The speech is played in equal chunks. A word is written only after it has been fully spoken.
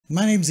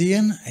My name's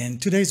Ian,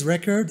 and today's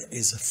record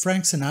is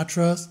Frank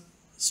Sinatra's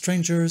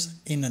Strangers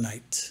in the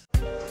Night.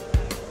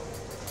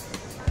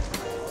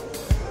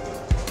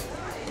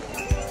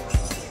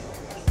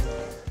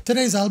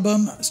 Today's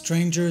album,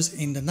 Strangers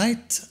in the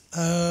Night,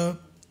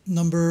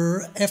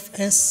 number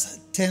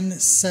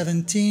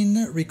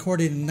FS1017,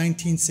 recorded in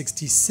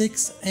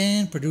 1966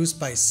 and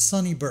produced by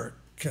Sonny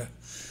Burke.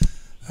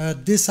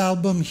 This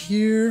album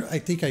here, I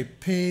think I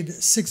paid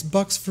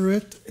 $6 for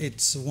it.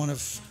 It's one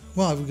of,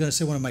 well, I was going to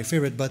say one of my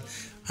favorite, but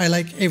I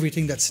like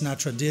everything that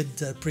Sinatra did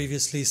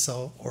previously,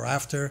 so, or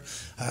after.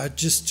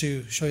 Just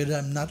to show you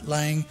that I'm not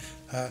lying,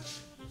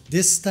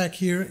 this stack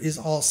here is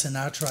all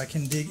Sinatra. I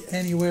can dig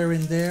anywhere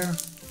in there.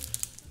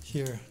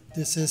 Here,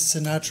 this is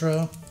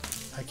Sinatra.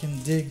 I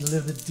can dig a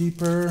little bit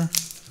deeper.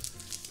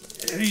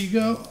 There you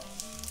go.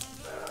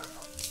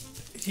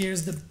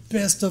 Here's the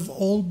best of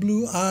Old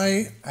Blue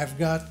Eye. I've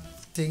got,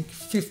 I think,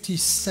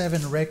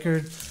 57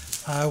 records.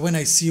 When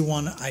I see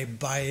one, I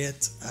buy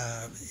it.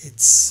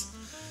 It's,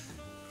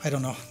 I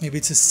don't know, maybe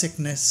it's a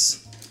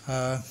sickness.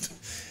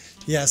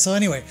 Yeah, so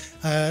anyway,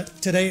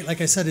 today,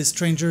 like I said, is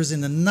Strangers in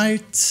the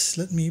Night.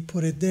 Let me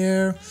put it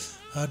there.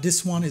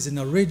 This one is an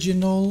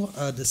original.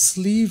 The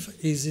sleeve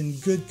is in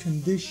good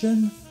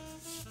condition.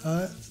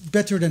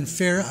 Better than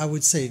fair, I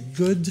would say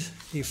good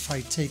if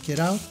I take it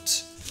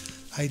out.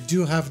 I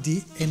do have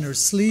the inner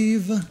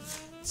sleeve. It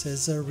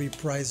says a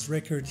reprised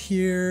record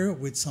here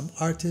with some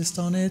artist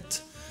on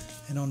it.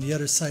 And on the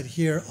other side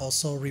here,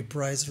 also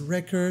reprised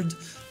record.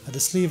 The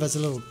sleeve has a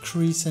little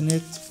crease in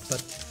it,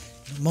 but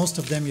most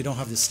of them you don't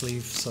have the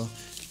sleeve. So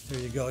there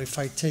you go. If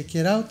I take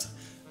it out,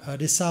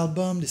 this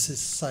album, this is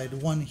side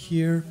 1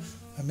 here.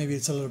 Maybe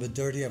it's a little bit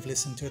dirty. I've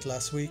listened to it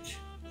last week.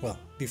 Well,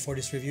 before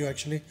this review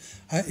actually.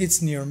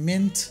 It's near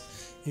mint.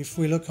 If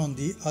we look on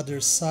the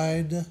other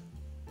side,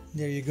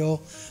 there you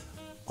go.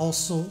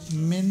 Also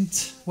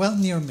mint. Well,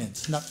 near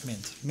mint, not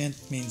mint. Mint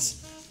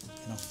means,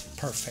 you know,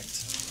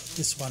 perfect.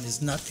 This one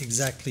is not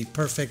exactly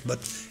perfect, but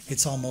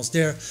it's almost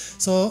there.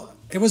 So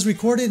it was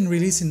recorded and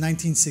released in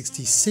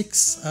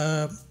 1966.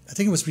 I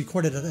think it was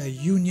recorded at a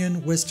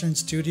Union Western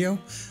studio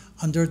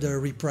under the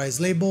Reprise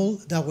label.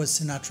 That was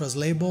Sinatra's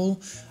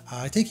label.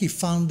 I think he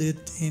found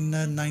it in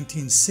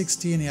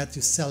 1960 and he had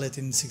to sell it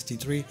in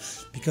 63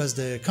 because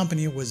the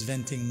company was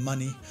venting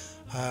money.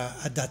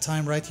 At that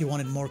time, right, he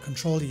wanted more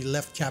control. He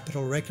left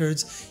Capitol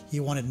Records.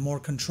 He wanted more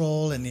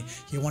control, and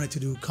he wanted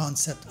to do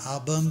concept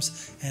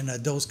albums, and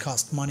those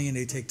cost money and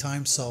they take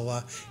time,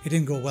 so it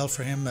didn't go well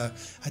for him. I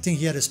think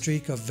he had a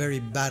streak of very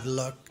bad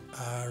luck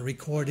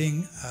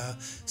recording.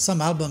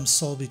 Some albums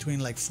sold between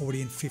like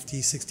 40 and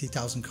 50,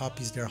 60,000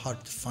 copies. They're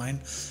hard to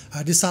find.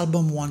 This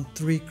album won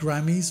 3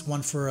 Grammys,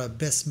 one for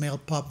Best Male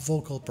Pop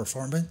Vocal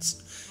Performance.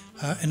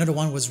 Another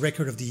one was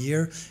Record of the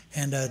Year,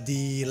 and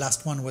the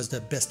last one was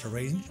the Best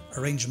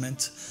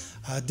Arrangement.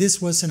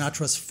 This was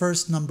Sinatra's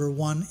first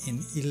 #1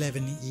 in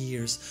 11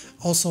 years,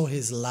 also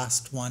his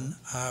last one.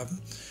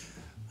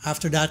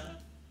 After that,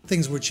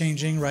 things were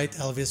changing, right?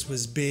 Elvis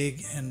was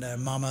big, and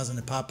Mamas and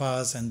the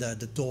Papas and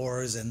the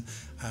Doors, and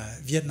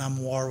Vietnam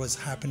War was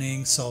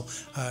happening, so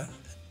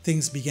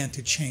things began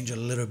to change a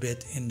little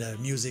bit in the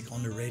music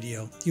on the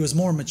radio. He was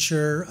more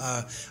mature.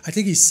 I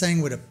think he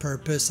sang with a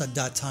purpose at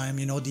that time.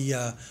 You know,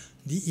 the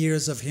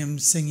years of him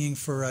singing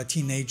for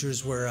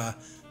teenagers were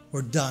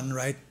done,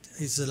 right?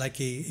 He's like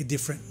a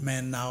different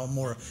man now,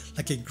 more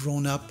like a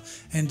grown-up.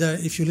 And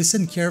if you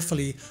listen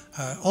carefully,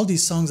 all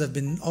these songs have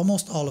been,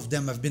 almost all of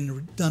them have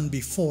been done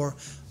before,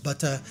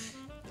 but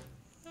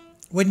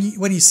when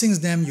he sings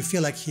them, you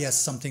feel like he has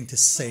something to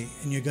say,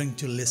 and you're going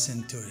to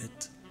listen to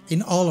it.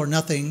 In All or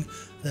Nothing,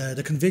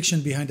 the conviction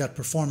behind that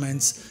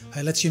performance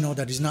lets you know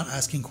that he's not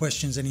asking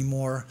questions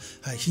anymore.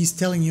 He's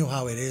telling you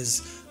how it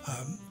is.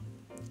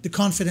 The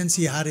confidence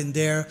he had in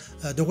there,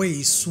 the way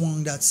he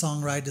swung that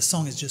song, right? The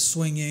song is just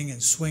swinging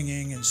and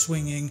swinging and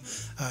swinging.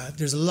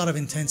 There's a lot of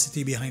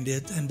intensity behind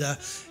it, and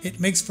it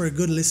makes for a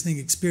good listening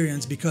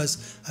experience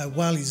because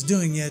while he's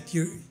doing it,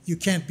 you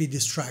can't be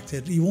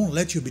distracted. He won't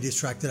let you be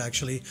distracted,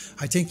 actually.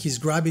 I think he's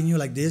grabbing you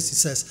like this. He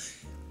says,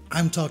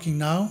 I'm talking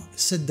now,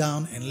 sit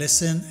down and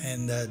listen,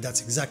 and that's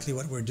exactly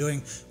what we're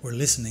doing. We're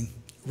listening.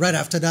 Right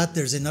after that,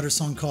 there's another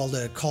song called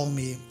Call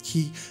Me.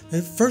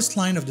 The first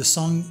line of the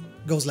song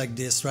goes like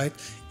this, right?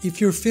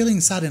 If you're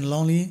feeling sad and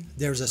lonely,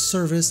 there's a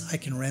service I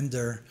can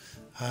render.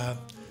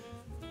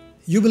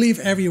 You believe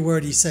every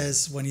word he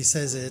says when he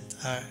says it.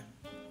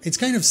 It's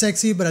kind of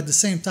sexy, but at the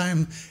same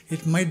time,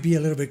 it might be a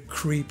little bit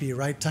creepy,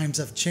 right? Times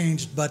have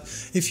changed, but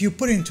if you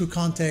put it into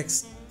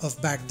context of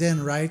back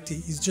then, right?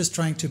 He's just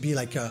trying to be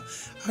like a,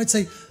 I'd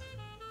say,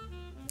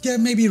 yeah,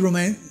 maybe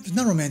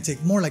not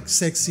romantic, more like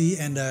sexy,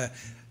 and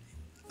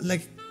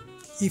like,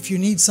 if you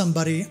need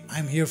somebody,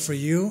 I'm here for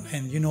you,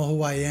 and you know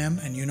who I am,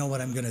 and you know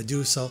what I'm gonna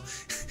do. So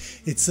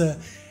it's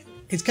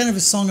kind of a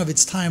song of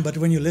its time, but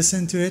when you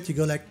listen to it, you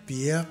go like,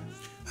 yeah.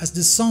 As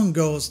the song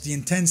goes, the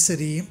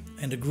intensity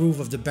and the groove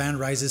of the band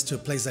rises to a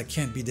place that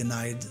can't be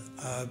denied.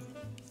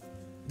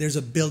 There's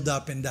a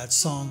build-up in that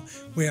song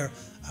where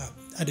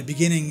at the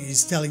beginning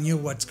he's telling you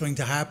what's going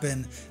to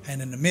happen,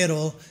 and in the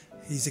middle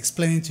He's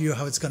explaining to you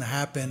how it's going to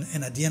happen,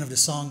 and at the end of the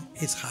song,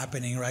 it's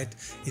happening, right?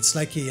 It's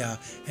like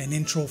an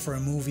intro for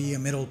a movie, a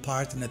middle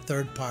part, and a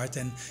third part,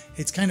 and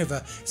it's kind of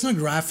it's not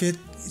graphic,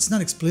 it's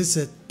not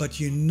explicit, but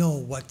you know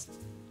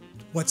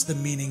what's the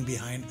meaning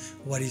behind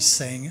what he's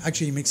saying.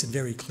 Actually, he makes it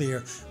very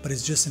clear, but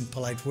it's just in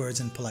polite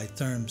words and polite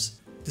terms.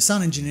 The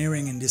sound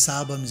engineering in this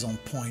album is on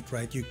point,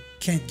 right? You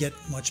can't get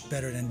much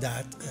better than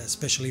that,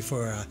 especially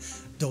for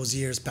those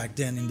years back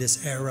then in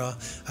this era.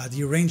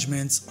 The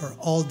arrangements are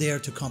all there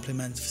to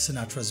complement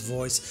Sinatra's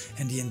voice,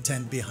 and the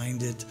intent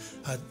behind it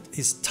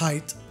is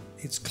tight,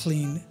 it's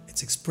clean,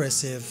 it's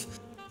expressive.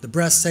 The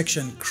brass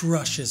section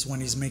crushes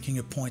when he's making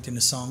a point in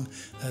the song.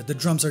 The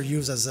drums are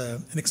used as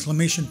an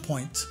exclamation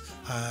point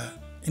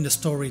in the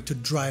story to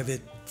drive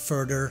it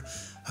further.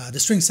 The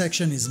string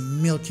section is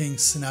milking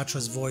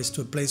Sinatra's voice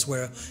to a place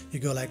where you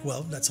go like,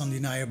 well, that's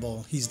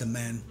undeniable, he's the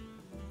man.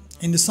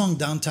 In the song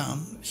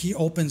Downtown, he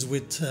opens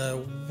with,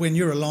 when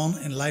you're alone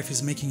and life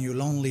is making you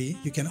lonely,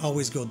 you can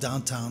always go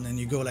downtown, and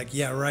you go like,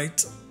 yeah,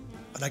 right.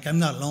 Like, I'm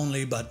not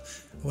lonely, but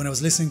when I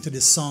was listening to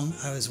this song,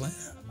 I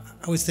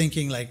was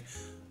thinking like,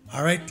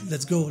 all right,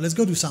 let's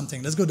go do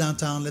something. Let's go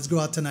downtown, let's go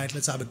out tonight,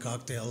 let's have a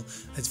cocktail.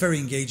 It's very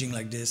engaging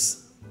like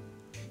this.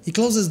 He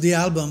closes the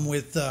album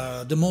with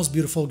The Most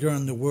Beautiful Girl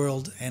in the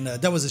World, and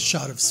that was a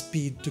shot of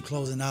speed to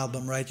close an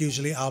album, right?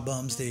 Usually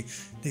albums, they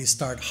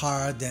start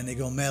hard, then they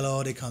go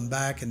mellow, they come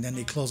back, and then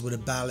they close with a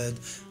ballad.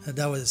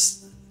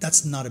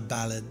 That's not a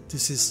ballad.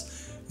 This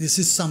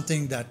is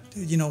something that,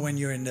 you know, when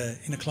you're in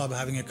a club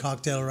having a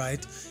cocktail,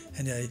 right?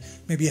 And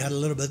maybe you had a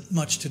little bit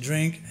much to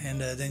drink,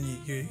 and then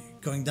you're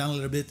going down a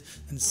little bit,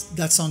 and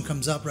that song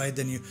comes up, right?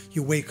 Then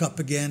you wake up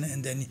again,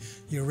 and then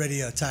you're ready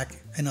to attack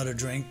another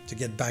drink to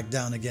get back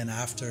down again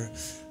after.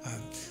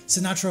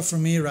 Sinatra for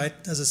me, right,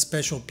 has a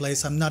special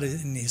place. I'm not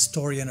an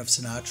historian of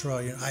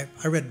Sinatra. You know,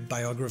 I read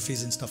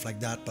biographies and stuff like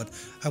that, but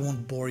I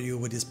won't bore you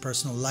with his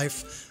personal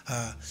life.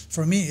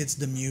 For me, it's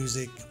the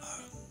music.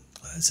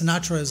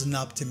 Sinatra is an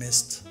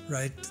optimist,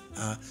 right?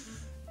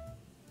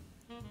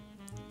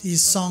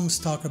 These songs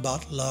talk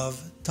about love,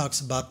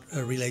 talks about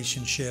a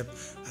relationship,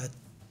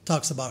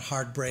 talks about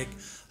heartbreak.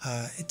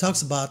 It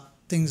talks about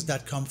things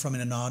that come from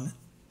an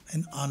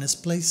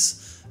honest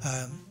place.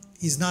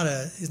 He's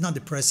not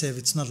depressive.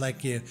 It's not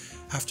like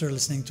after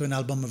listening to an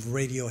album of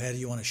Radiohead,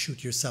 you want to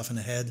shoot yourself in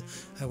the head.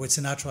 With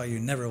Sinatra, you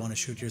never want to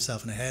shoot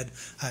yourself in the head.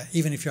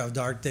 Even if you have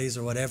dark days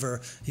or whatever,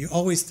 you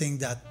always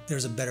think that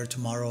there's a better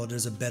tomorrow,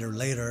 there's a better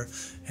later.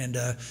 And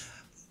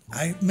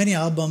many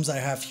albums I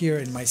have here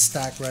in my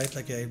stack, right?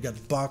 Like I've got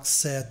box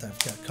set, I've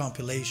got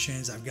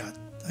compilations, I've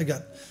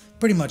got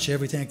pretty much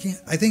everything.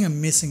 I think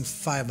I'm missing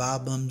 5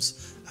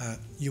 albums,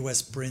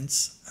 US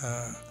prints.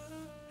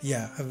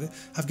 Yeah,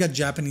 I've got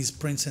Japanese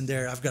prints in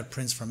there. I've got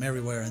prints from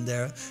everywhere in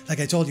there. Like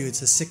I told you,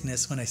 it's a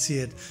sickness. When I see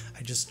it,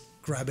 I just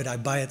grab it, I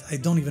buy it. I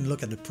don't even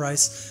look at the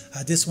price.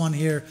 This one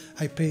here,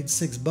 I paid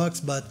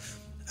 $6, but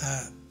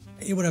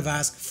it would have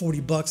asked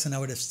 $40 and I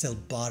would have still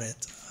bought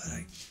it.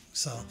 Right?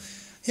 So,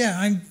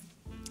 yeah,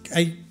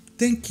 I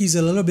think he's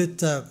a little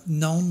bit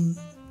known.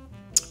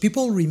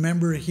 People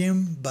remember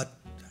him, but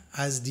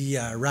as the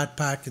Rat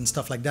Pack and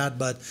stuff like that.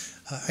 But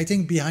I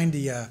think behind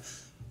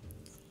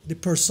the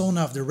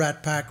persona of the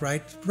Rat Pack,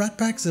 right? Rat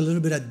Pack's a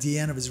little bit at the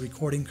end of his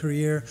recording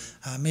career,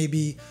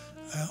 maybe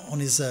on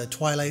his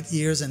twilight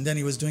years, and then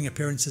he was doing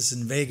appearances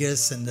in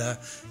Vegas, and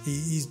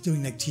he's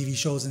doing like TV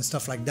shows and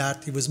stuff like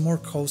that. He was more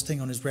coasting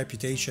on his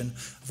reputation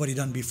of what he'd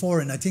done before,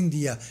 and I think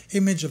the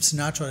image of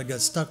Sinatra that got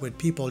stuck with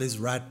people is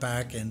Rat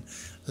Pack and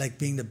like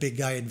being the big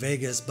guy in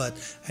Vegas. But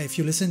if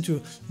you listen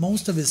to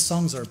most of his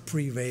songs are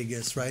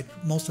pre-Vegas, right?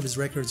 Most of his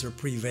records are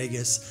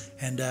pre-Vegas,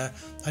 and I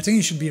think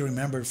he should be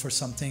remembered for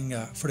something,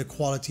 for the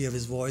quality of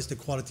his voice, the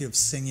quality of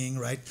singing,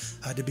 right?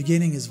 At the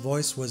beginning his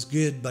voice was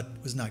good but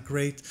was not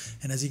great,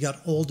 and as he got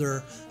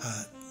older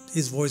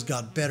his voice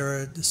got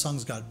better, the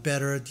songs got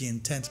better, the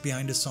intent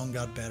behind the song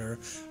got better.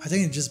 I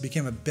think he just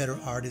became a better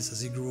artist as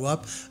he grew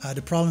up.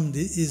 The problem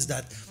is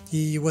that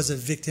he was a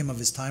victim of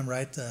his time,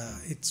 right?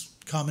 It's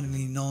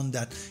commonly known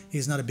that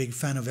he's not a big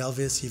fan of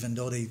Elvis, even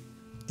though they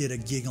did a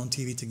gig on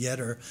TV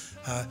together.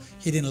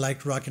 He didn't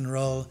like rock and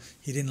roll.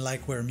 He didn't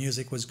like where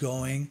music was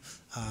going.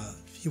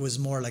 He was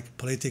more like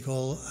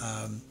political,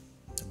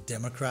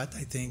 Democrat,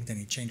 I think. Then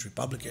he changed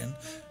Republican.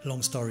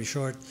 Long story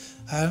short,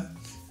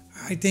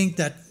 I think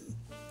that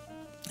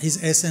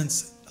his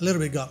essence a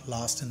little bit got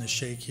lost in the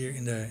shake here,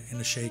 in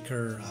the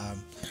shaker.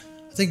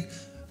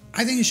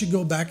 I think you should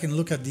go back and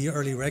look at the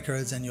early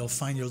records, and you'll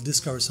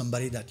discover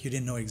somebody that you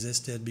didn't know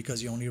existed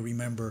because you only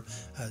remember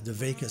the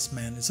Vegas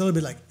man. It's a little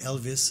bit like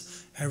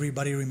Elvis.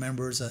 Everybody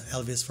remembers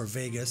Elvis for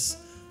Vegas.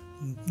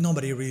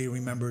 Nobody really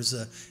remembers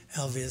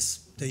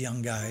Elvis, the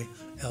young guy,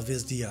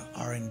 Elvis, the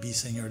R&B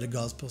singer, the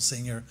gospel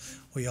singer.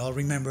 We all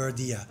remember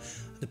the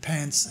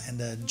pants and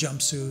the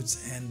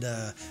jumpsuits and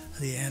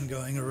the hand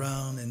going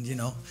around, and you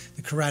know,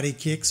 the karate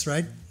kicks,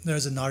 right?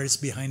 There's an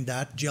artist behind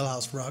that,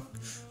 Jailhouse Rock,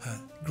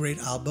 great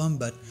album,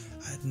 but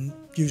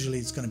usually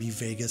it's going to be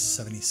Vegas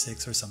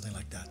 76 or something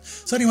like that.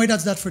 So anyway,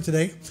 that's that for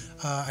today.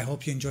 I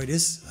hope you enjoyed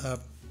this.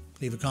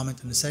 Leave a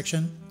comment in the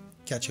section.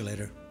 Catch you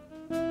later.